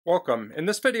Welcome. In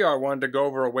this video I wanted to go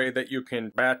over a way that you can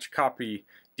batch copy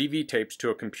DV tapes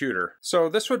to a computer. So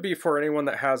this would be for anyone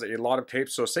that has a lot of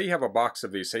tapes. So say you have a box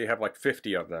of these, say you have like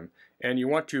 50 of them, and you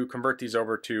want to convert these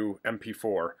over to MP4,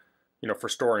 for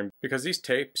storing, because these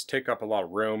tapes take up a lot of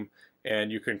room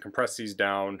and you can compress these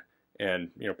down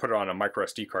and put it on a micro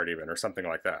SD card even or something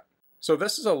like that. So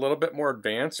this is a little bit more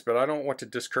advanced, but I don't want to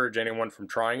discourage anyone from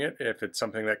trying it if it's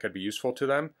something that could be useful to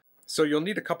them. So you'll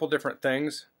need a couple different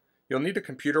things. You'll need a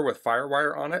computer with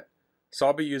Firewire on it. So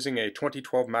I'll be using a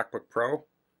 2012 MacBook Pro.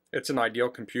 It's an ideal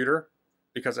computer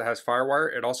because it has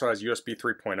Firewire. It also has USB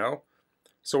 3.0.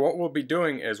 So what we'll be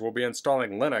doing is we'll be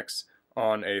installing Linux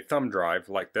on a thumb drive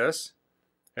like this.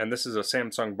 And this is a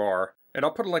Samsung bar. And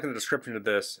I'll put a link in the description to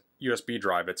this USB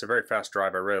drive. It's a very fast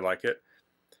drive. I really like it.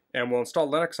 And we'll install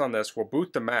Linux on this. We'll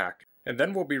boot the Mac. And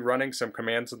then we'll be running some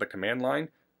commands in the command line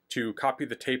to copy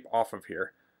the tape off of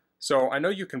here. So I know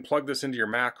you can plug this into your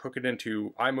Mac, hook it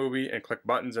into iMovie, and click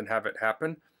buttons and have it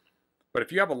happen. But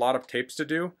if you have a lot of tapes to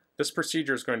do, this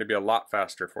procedure is going to be a lot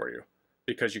faster for you.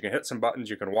 Because you can hit some buttons,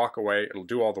 you can walk away, it'll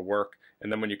do all the work,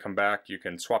 and then when you come back, you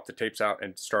can swap the tapes out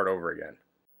and start over again.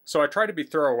 So I try to be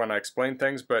thorough when I explain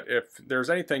things, but if there's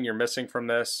anything you're missing from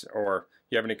this, or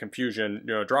you have any confusion,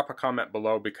 drop a comment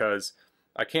below, because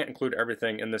I can't include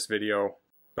everything in this video,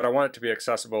 but I want it to be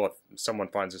accessible if someone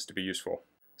finds this to be useful.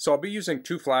 So I'll be using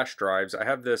two flash drives. I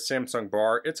have this Samsung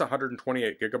bar. It's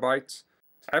 128 gigabytes.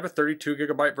 I have a 32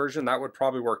 gigabyte version. That would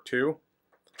probably work too.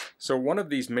 So one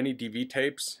of these mini DV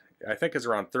tapes, I think, is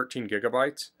around 13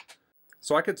 gigabytes.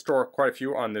 So I could store quite a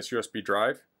few on this USB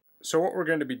drive. So what we're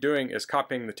going to be doing is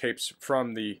copying the tapes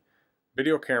from the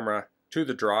video camera to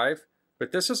the drive,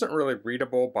 but this isn't really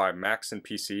readable by Macs and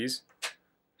PCs.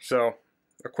 So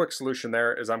a quick solution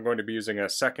there is I'm going to be using a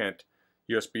second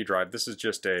USB drive. This is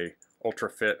just a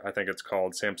UltraFit, I think it's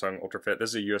called, Samsung UltraFit.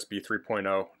 This is a USB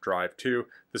 3.0 drive too.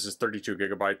 This is 32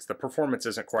 gigabytes. The performance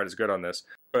isn't quite as good on this.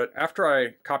 But after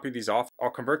I copy these off, I'll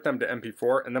convert them to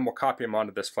MP4 and then we'll copy them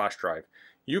onto this flash drive.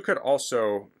 You could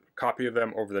also copy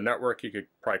them over the network. You could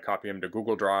probably copy them to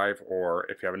Google Drive, or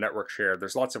if you have a network share,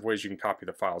 there's lots of ways you can copy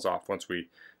the files off once we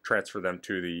transfer them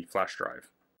to the flash drive.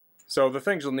 So the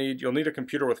things you'll need a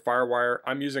computer with Firewire.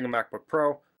 I'm using a MacBook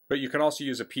Pro, but you can also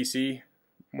use a PC.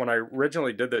 When I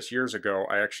originally did this years ago,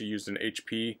 I actually used an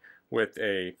HP with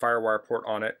a Firewire port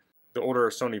on it. The older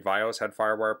Sony Vaios had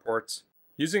Firewire ports.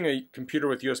 Using a computer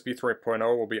with USB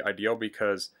 3.0 will be ideal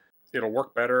because it'll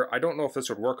work better. I don't know if this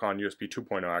would work on USB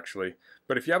 2.0 actually,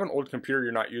 but if you have an old computer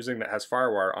you're not using that has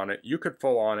Firewire on it, you could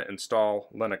full on install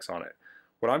Linux on it.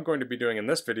 What I'm going to be doing in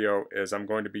this video is I'm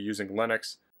going to be using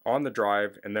Linux on the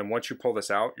drive, and then once you pull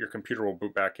this out, your computer will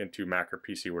boot back into Mac or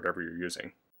PC, whatever you're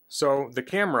using. So the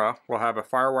camera will have a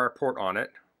Firewire port on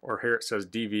it, or here it says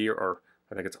DV, or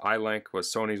I think it's iLink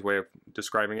was Sony's way of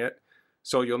describing it.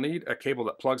 So you'll need a cable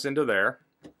that plugs into there.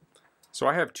 So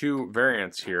I have two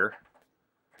variants here.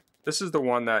 This is the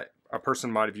one that a person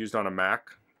might have used on a Mac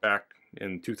back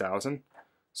in 2000.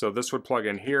 So this would plug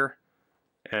in here,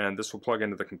 and this will plug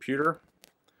into the computer.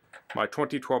 My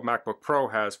 2012 MacBook Pro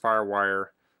has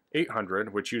Firewire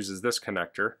 800, which uses this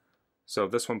connector. So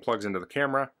this one plugs into the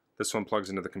camera. This one plugs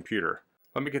into the computer.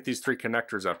 Let me get these three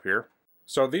connectors up here.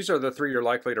 So these are the three you're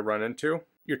likely to run into.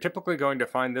 You're typically going to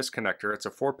find this connector. It's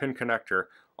a 4-pin connector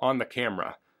on the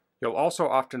camera. You'll also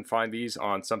often find these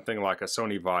on something like a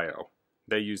Sony Vaio.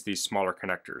 They use these smaller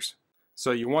connectors.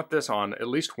 So you want this on at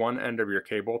least one end of your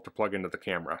cable to plug into the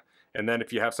camera. And then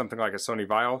if you have something like a Sony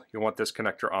Vaio, you'll want this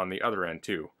connector on the other end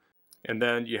too. And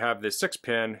then you have this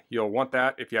 6-pin. You'll want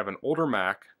that if you have an older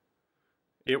Mac.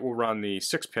 It will run the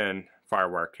 6-pin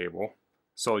Firewire cable.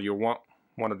 So you'll want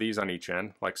one of these on each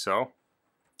end, like so.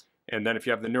 And then if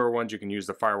you have the newer ones, you can use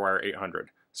the Firewire 800.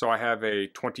 So I have a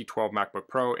 2012 MacBook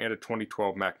Pro and a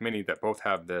 2012 Mac Mini that both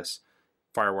have this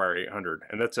Firewire 800,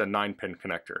 and that's a 9-pin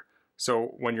connector.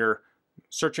 So when you're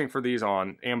searching for these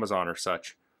on Amazon or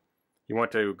such, you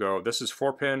want to go, this is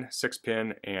 4-pin,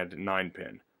 6-pin, and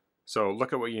 9-pin. So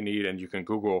look at what you need, and you can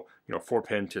Google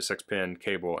 4-pin to 6-pin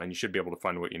cable, and you should be able to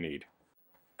find what you need.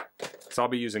 So I'll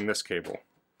be using this cable.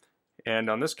 And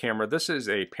on this camera, this is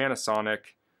a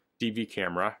Panasonic DV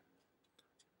camera.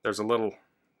 There's a little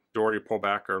door you pull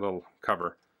back, or a little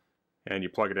cover, and you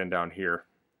plug it in down here,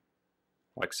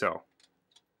 like so.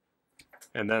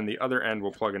 And then the other end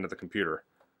will plug into the computer.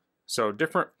 So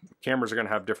different cameras are going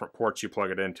to have different ports you plug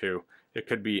it into. It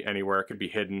could be anywhere, it could be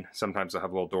hidden. Sometimes they'll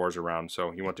have little doors around,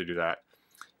 so you want to do that.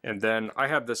 And then I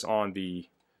have this on the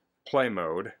play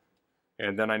mode,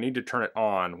 and then I need to turn it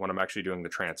on when I'm actually doing the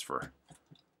transfer.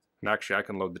 And actually I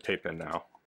can load the tape in now.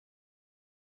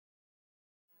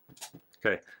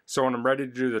 Okay, so when I'm ready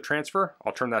to do the transfer,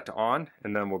 I'll turn that to on,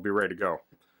 and then we'll be ready to go.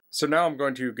 So now I'm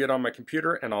going to get on my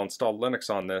computer and I'll install Linux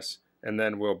on this, and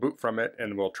then we'll boot from it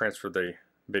and we'll transfer the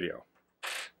video.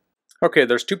 Okay,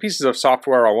 there's two pieces of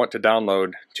software I want to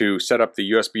download to set up the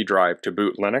USB drive to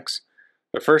boot Linux.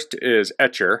 The first is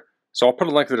Etcher, so I'll put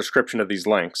a link in the description of these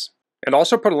links. And I'll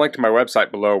also put a link to my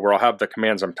website below where I'll have the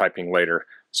commands I'm typing later,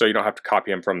 so you don't have to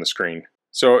copy them from the screen.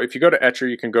 So if you go to Etcher,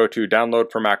 you can go to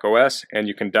Download for Mac OS, and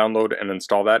you can download and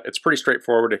install that. It's pretty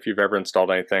straightforward if you've ever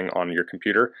installed anything on your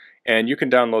computer. And you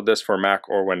can download this for Mac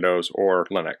or Windows or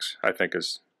Linux, I think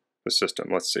is the system.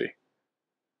 Let's see.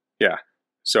 Yeah,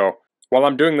 so while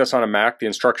I'm doing this on a Mac, the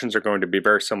instructions are going to be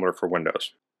very similar for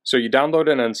Windows. So you download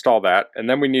and install that, and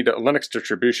then we need a Linux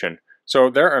distribution. So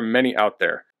there are many out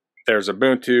there. There's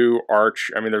Ubuntu, Arch,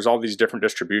 there's all these different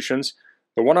distributions.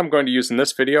 The one I'm going to use in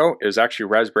this video is actually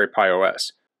Raspberry Pi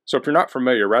OS. So if you're not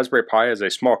familiar, Raspberry Pi is a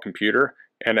small computer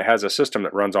and it has a system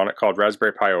that runs on it called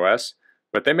Raspberry Pi OS,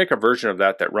 but they make a version of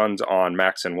that that runs on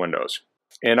Macs and Windows.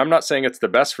 And I'm not saying it's the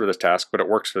best for this task, but it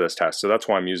works for this task, so that's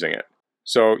why I'm using it.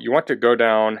 So you want to go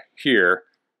down here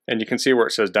and you can see where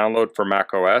it says download for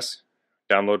Mac OS,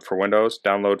 download for Windows,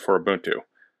 download for Ubuntu.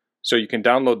 So you can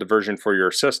download the version for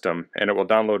your system and it will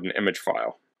download an image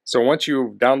file. So once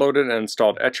you've downloaded and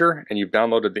installed Etcher and you've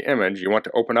downloaded the image, you want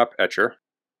to open up Etcher.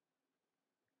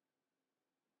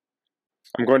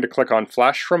 I'm going to click on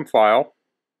Flash from File,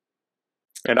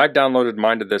 and I've downloaded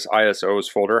mine to this ISOs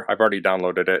folder. I've already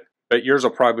downloaded it, but yours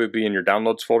will probably be in your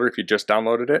downloads folder if you just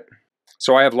downloaded it.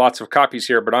 So I have lots of copies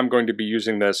here, but I'm going to be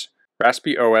using this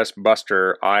Raspberry OS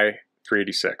Buster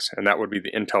i386, and that would be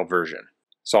the Intel version.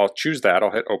 So I'll choose that,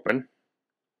 I'll hit Open.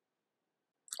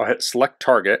 I'll hit Select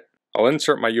Target. I'll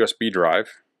insert my USB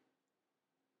drive.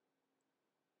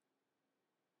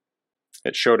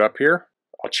 It showed up here.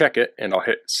 I'll check it and I'll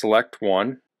hit Select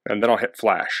One, and then I'll hit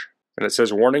Flash. And it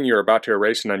says, warning, you're about to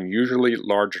erase an unusually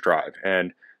large drive,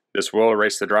 and this will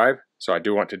erase the drive, so I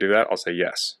do want to do that. I'll say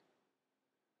yes.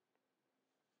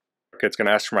 Okay, it's going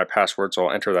to ask for my password, so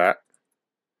I'll enter that.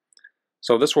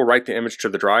 So this will write the image to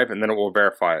the drive, and then it will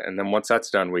verify it, and then once that's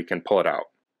done, we can pull it out.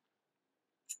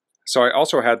 So I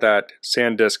also had that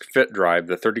SanDisk Fit drive,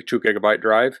 the 32 gigabyte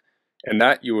drive, and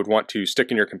that you would want to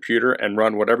stick in your computer and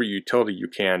run whatever utility you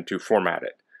can to format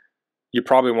it. You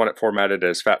probably want it formatted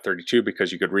as FAT32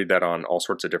 because you could read that on all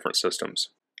sorts of different systems.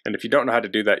 And if you don't know how to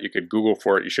do that, you could Google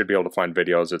for it. You should be able to find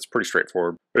videos. It's pretty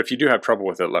straightforward. But if you do have trouble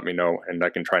with it, let me know and I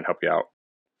can try and help you out.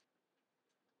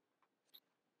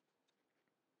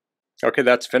 Okay,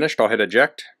 that's finished. I'll hit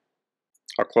eject.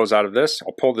 I'll close out of this.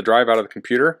 I'll pull the drive out of the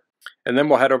computer. And then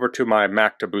we'll head over to my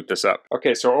Mac to boot this up.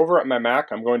 Okay, so over at my Mac,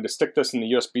 I'm going to stick this in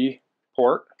the USB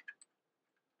port.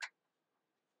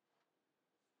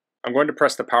 I'm going to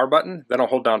press the power button, then I'll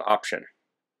hold down Option.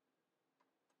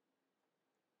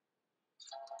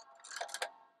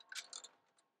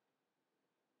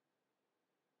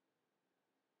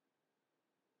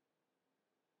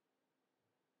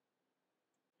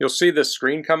 You'll see this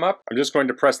screen come up. I'm just going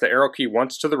to press the arrow key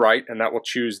once to the right and that will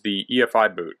choose the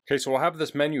EFI boot. Okay, so we'll have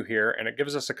this menu here and it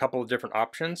gives us a couple of different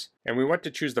options, and we want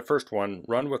to choose the first one,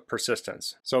 Run with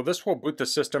Persistence. So this will boot the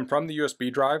system from the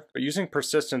USB drive, but using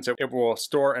persistence it will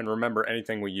store and remember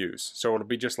anything we use. So it'll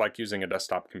be just like using a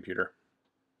desktop computer.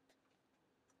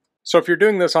 So if you're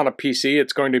doing this on a PC,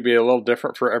 it's going to be a little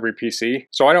different for every PC.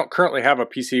 So I don't currently have a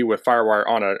PC with Firewire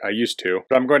on it, I used to,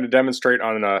 but I'm going to demonstrate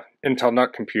on an Intel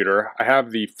NUC computer. I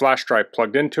have the flash drive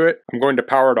plugged into it. I'm going to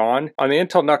power it on. On the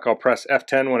Intel NUC, I'll press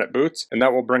F10 when it boots, and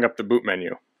that will bring up the boot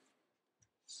menu.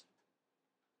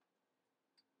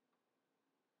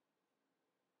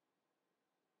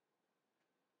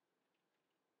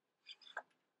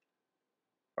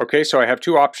 Okay, so I have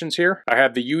two options here. I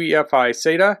have the UEFI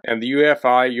SATA and the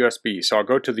UEFI USB. So I'll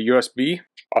go to the USB,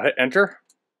 I'll hit enter,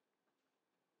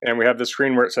 and we have the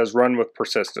screen where it says Run with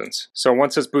Persistence. So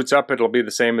once this boots up, it'll be the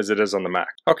same as it is on the Mac.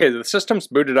 Okay, the system's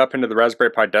booted up into the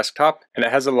Raspberry Pi desktop, and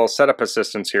it has a little setup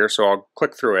assistance here, so I'll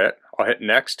click through it. I'll hit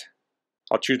Next.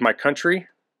 I'll choose my country,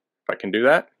 if I can do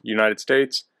that, United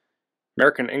States.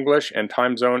 American English and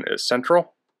time zone is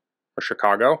Central, or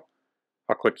Chicago.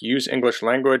 I'll click Use English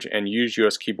Language and Use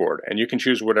US Keyboard, and you can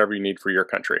choose whatever you need for your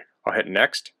country. I'll hit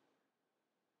Next.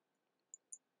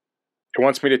 It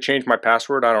wants me to change my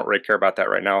password. I don't really care about that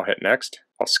right now. I'll hit Next.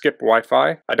 I'll skip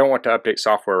Wi-Fi. I don't want to update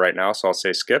software right now, so I'll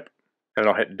say Skip, and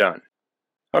I'll hit Done.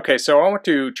 Okay, so I want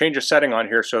to change a setting on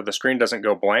here so the screen doesn't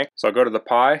go blank. So I'll go to the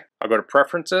Pi, I'll go to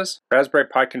Preferences, Raspberry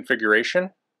Pi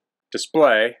Configuration,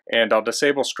 Display, and I'll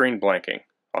disable screen blanking.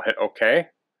 I'll hit OK.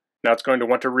 Now it's going to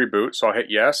want to reboot, so I'll hit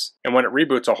yes. And when it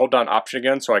reboots, I'll hold down Option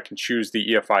again so I can choose the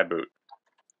EFI boot.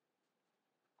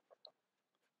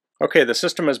 Okay, the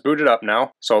system is booted up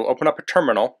now, so I'll open up a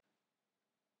terminal.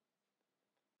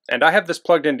 And I have this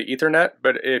plugged into Ethernet,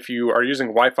 but if you are using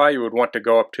Wi-Fi, you would want to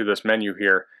go up to this menu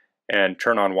here and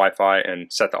turn on Wi-Fi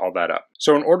and set all that up.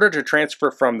 So in order to transfer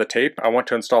from the tape, I want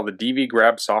to install the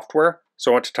dvgrab software.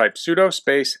 So I want to type sudo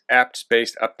space apt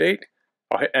space update.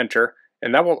 I'll hit enter,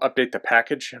 and that will update the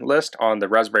package list on the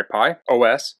Raspberry Pi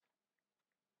OS.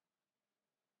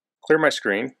 Clear my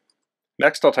screen.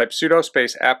 Next, I'll type sudo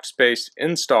space apt space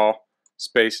install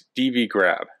space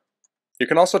dvgrab. You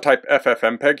can also type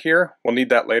ffmpeg here. We'll need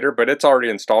that later, but it's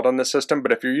already installed on this system.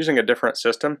 But if you're using a different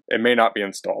system, it may not be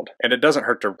installed. And it doesn't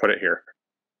hurt to put it here.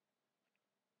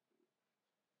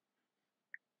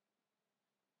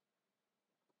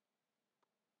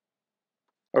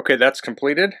 Okay, that's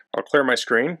completed. I'll clear my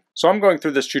screen. So I'm going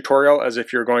through this tutorial as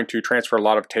if you're going to transfer a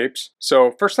lot of tapes.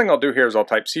 So first thing I'll do here is I'll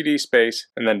type cd space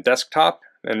and then desktop,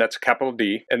 and that's a capital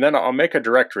D, and then I'll make a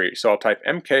directory. So I'll type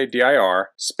mkdir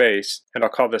space, and I'll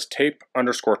call this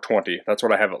tape_20. That's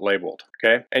what I have it labeled,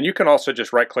 okay? And you can also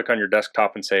just right click on your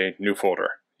desktop and say new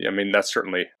folder. I mean, that's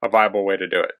certainly a viable way to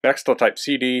do it. Next, I'll type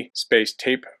cd space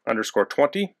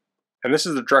tape_20. And this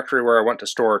is the directory where I want to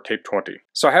store tape 20.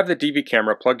 So I have the DV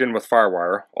camera plugged in with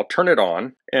Firewire. I'll turn it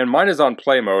on, and mine is on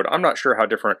play mode. I'm not sure how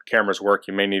different cameras work.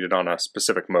 You may need it on a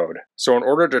specific mode. So in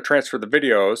order to transfer the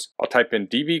videos, I'll type in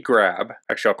dvgrab.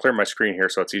 Actually, I'll clear my screen here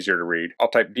so it's easier to read. I'll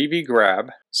type dvgrab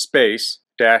space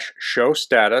dash show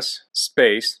status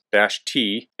space dash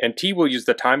T, and T will use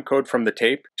the time code from the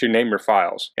tape to name your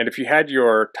files. And if you had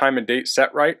your time and date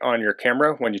set right on your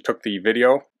camera when you took the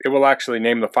video, it will actually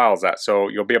name the files that, so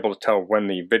you'll be able to tell when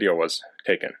the video was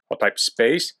taken. I'll type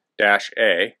space dash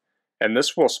A, and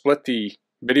this will split the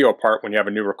video apart when you have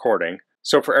a new recording.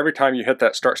 So for every time you hit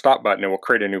that start stop button, it will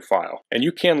create a new file. And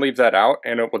you can leave that out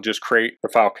and it will just create the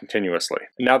file continuously.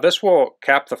 Now this will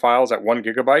cap the files at 1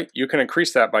 gigabyte. You can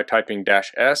increase that by typing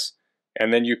 -S,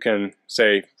 and then you can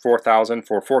say 4000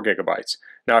 for 4 gigabytes.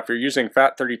 Now if you're using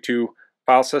FAT32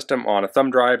 file system on a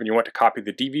thumb drive and you want to copy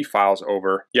the DV files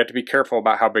over, you have to be careful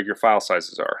about how big your file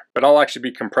sizes are. But I'll actually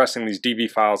be compressing these DV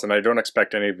files and I don't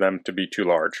expect any of them to be too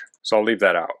large. So I'll leave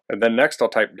that out. And then next I'll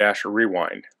type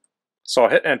 -rewind. So I'll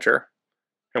hit enter.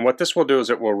 And what this will do is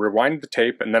it will rewind the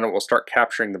tape and then it will start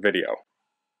capturing the video.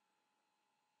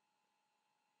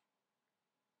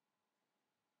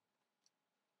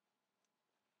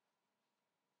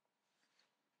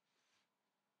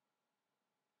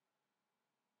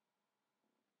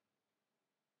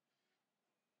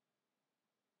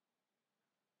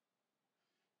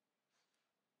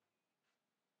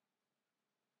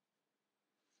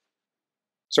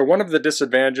 So one of the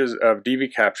disadvantages of DV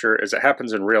capture is it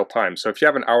happens in real time. So if you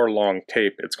have an hour-long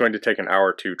tape, it's going to take an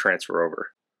hour to transfer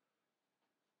over.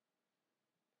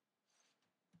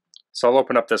 So I'll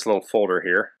open up this little folder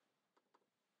here.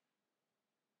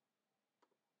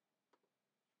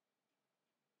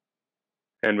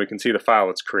 And we can see the file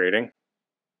it's creating.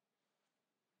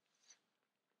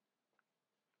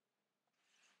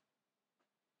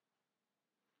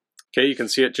 Okay, you can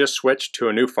see it just switched to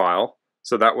a new file.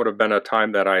 So that would have been a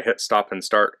time that I hit stop and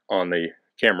start on the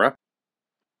camera.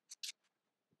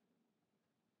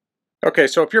 Okay,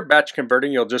 so if you're batch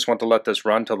converting, you'll just want to let this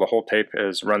run till the whole tape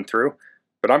is run through.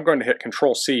 But I'm going to hit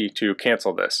Control-C to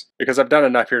cancel this, because I've done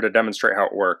enough here to demonstrate how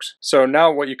it works. So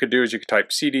now what you could do is you could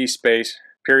type cd space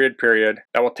period period.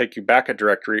 That will take you back a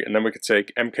directory, and then we could say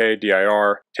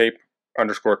mkdir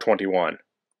tape_21. And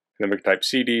then we can type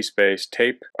cd space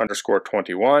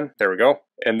tape_21. There we go.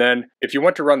 And then if you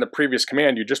want to run the previous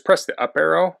command, you just press the up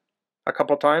arrow a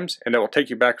couple times and it will take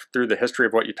you back through the history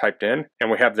of what you typed in. And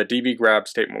we have the dvgrab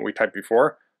statement we typed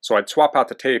before. So I'd swap out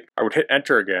the tape, I would hit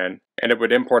enter again, and it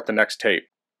would import the next tape.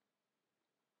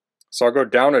 So I'll go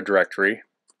down a directory.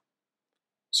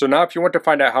 So now if you want to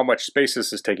find out how much space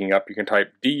this is taking up, you can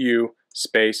type du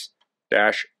space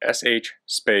 -sh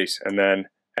space and then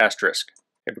asterisk.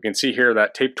 If we can see here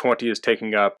that tape 20 is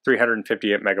taking up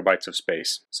 358 megabytes of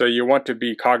space. So you want to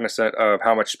be cognizant of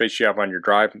how much space you have on your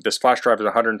drive. This flash drive is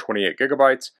 128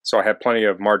 gigabytes, so I have plenty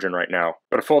of margin right now.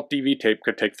 But a full DV tape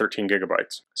could take 13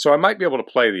 gigabytes. So I might be able to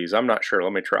play these, I'm not sure,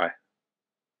 let me try.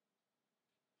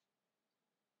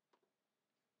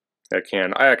 I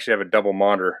can. I actually have a double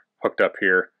monitor hooked up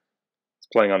here. It's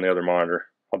playing on the other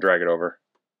monitor. I'll drag it over.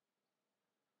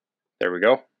 There we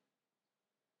go.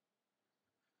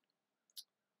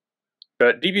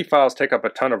 But DV files take up a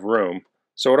ton of room,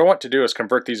 so what I want to do is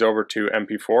convert these over to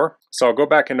MP4. So I'll go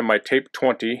back into my tape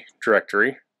 20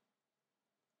 directory,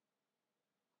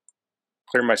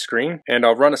 clear my screen, and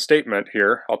I'll run a statement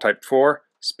here. I'll type for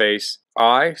space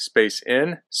I space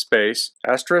in space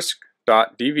asterisk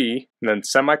 .dv and then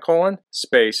semicolon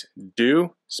space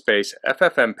do space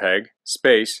ffmpeg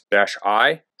space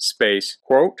 -I space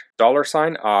quote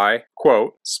 $I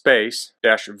quote space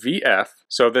dash VF.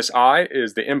 So this I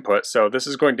is the input, so this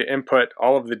is going to input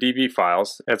all of the DV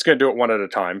files, and it's going to do it one at a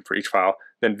time for each file.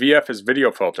 Then VF is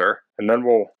video filter, and then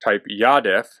we'll type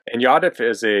YADIF, and YADIF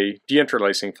is a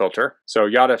deinterlacing filter. So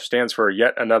YADIF stands for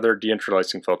yet another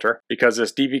deinterlacing filter, because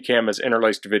this DV cam is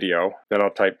interlaced video. Then I'll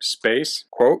type space,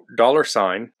 quote,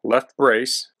 $, left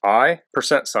brace, I,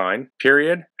 %,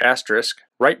 period, asterisk,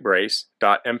 right brace,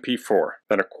 .mp4.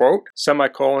 Then a quote,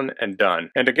 semicolon, and done.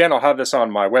 And again, I'll have this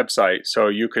on my website, so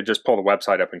you could just pull the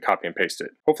website up and copy and paste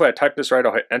it. Hopefully I typed this right,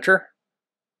 I'll hit enter,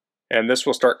 and this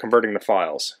will start converting the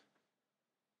files.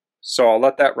 So I'll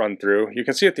let that run through. You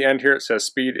can see at the end here it says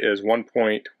speed is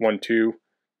 1.12.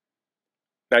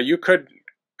 Now you could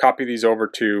copy these over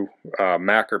to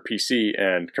Mac or PC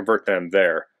and convert them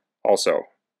there also.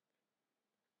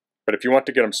 But if you want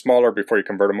to get them smaller before you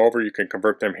convert them over, you can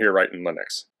convert them here right in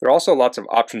Linux. There are also lots of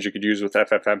options you could use with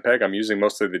ffmpeg. I'm using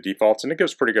mostly the defaults, and it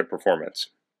gives pretty good performance.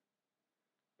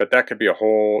 But that could be a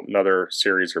whole nother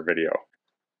series or video.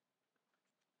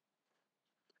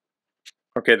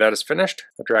 Okay, that is finished.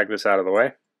 I'll drag this out of the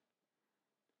way.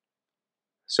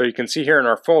 So you can see here in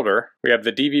our folder, we have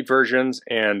the DV versions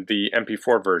and the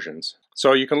MP4 versions.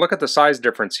 So you can look at the size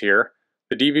difference here.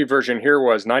 The DV version here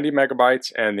was 90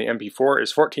 megabytes and the MP4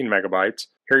 is 14 megabytes.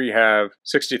 Here you have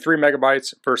 63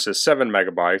 megabytes versus 7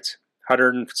 megabytes,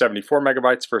 174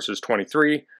 megabytes versus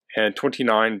 23, and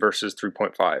 29 versus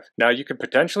 3.5. Now you could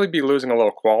potentially be losing a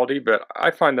little quality, but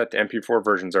I find that the MP4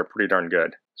 versions are pretty darn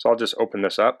good. So I'll just open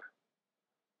this up,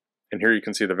 and here you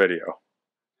can see the video.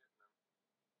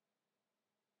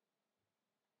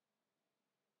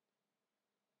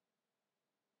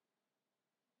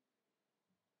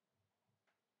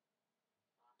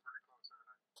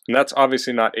 And that's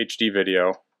obviously not HD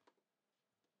video.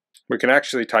 We can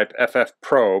actually type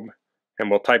ffprobe, and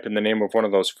we'll type in the name of one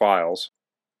of those files.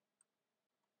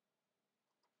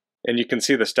 And you can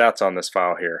see the stats on this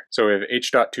file here. So we have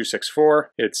H.264,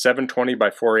 it's 720 by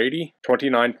 480,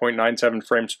 29.97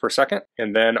 frames per second.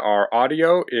 And then our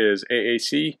audio is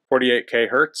AAC, 48K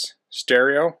hertz,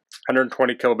 stereo,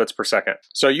 120 kilobits per second.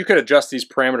 So you could adjust these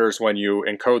parameters when you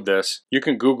encode this. You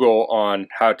can Google on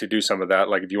how to do some of that.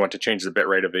 Like if you want to change the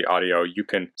bitrate of the audio, you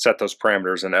can set those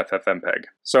parameters in ffmpeg.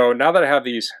 So now that I have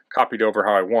these copied over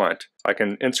how I want, I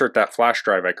can insert that flash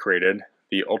drive I created,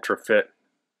 the UltraFit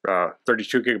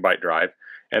 32 gigabyte drive,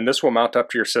 and this will mount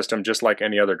up to your system just like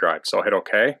any other drive. So I'll hit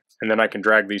OK, and then I can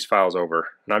drag these files over.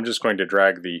 And I'm just going to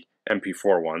drag the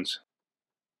MP4 ones,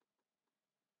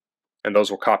 and those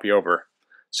will copy over.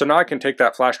 So now I can take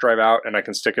that flash drive out and I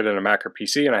can stick it in a Mac or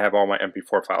PC, and I have all my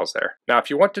MP4 files there. Now if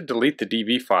you want to delete the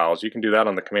DV files, you can do that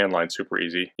on the command line super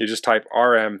easy. You just type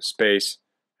rm space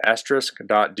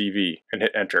 *.dv and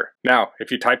hit enter. Now if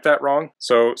you type that wrong,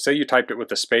 so say you typed it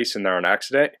with a space in there on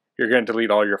accident, you're going to delete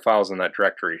all your files in that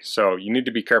directory. So you need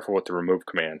to be careful with the remove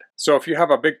command. So if you have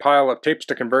a big pile of tapes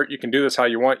to convert, you can do this how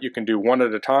you want. You can do one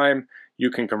at a time. You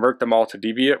can convert them all to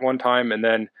DV at one time and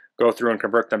then go through and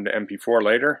convert them to MP4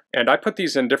 later. And I put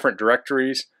these in different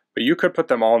directories, but you could put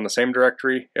them all in the same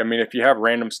directory. I mean, if you have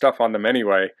random stuff on them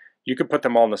anyway, you could put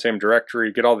them all in the same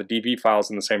directory, get all the DV files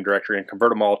in the same directory, and convert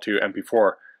them all to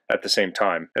MP4 at the same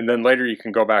time. And then later you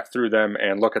can go back through them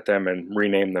and look at them and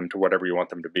rename them to whatever you want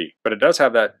them to be. But it does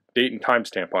have that date and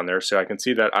timestamp on there, so I can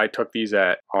see that I took these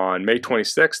on May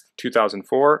 26th,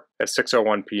 2004 at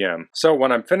 6:01 p.m. So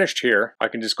when I'm finished here, I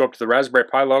can just go up to the Raspberry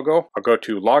Pi logo, I'll go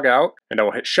to log out, and I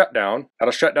will hit shutdown.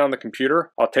 That'll shut down the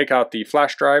computer. I'll take out the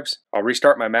flash drives, I'll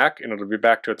restart my Mac, and it'll be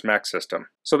back to its Mac system.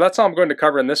 So that's all I'm going to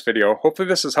cover in this video. Hopefully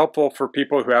this is helpful for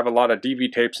people who have a lot of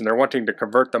DV tapes and they're wanting to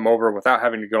convert them over without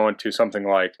having to go into something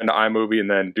like an iMovie and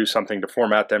then do something to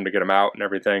format them to get them out and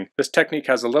everything. This technique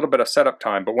has a little bit of setup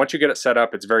time, but once you get it set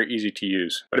up, it's very easy to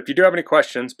use. But if you do have any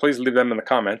questions, please leave them in the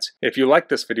comments. If you like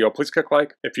this video, please click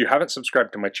like. If you haven't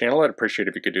subscribed to my channel, I'd appreciate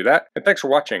it if you could do that. And thanks for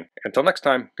watching. Until next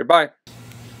time, goodbye.